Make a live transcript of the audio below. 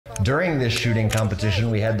During this shooting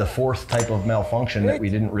competition, we had the fourth type of malfunction that we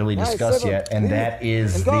didn't really discuss yet, and that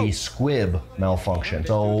is the squib malfunction.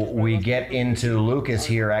 So we get into Lucas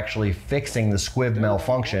here actually fixing the squib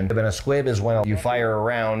malfunction. And a squib is when you fire a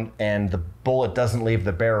round and the bullet doesn't leave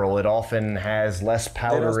the barrel. It often has less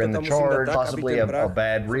powder in the charge, possibly a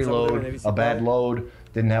bad reload, a bad load,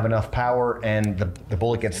 didn't have enough power, and the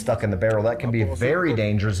bullet gets stuck in the barrel. That can be very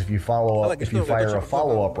dangerous if you fire a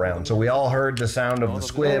follow-up round. So we all heard the sound of the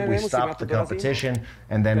squib, we stopped the competition,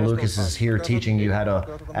 and then Lucas is here teaching you how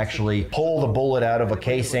to actually pull the bullet out of a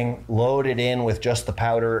casing, load it in with just the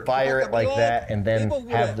powder, fire it like that, and then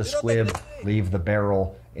have the squib leave the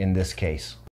barrel in this case.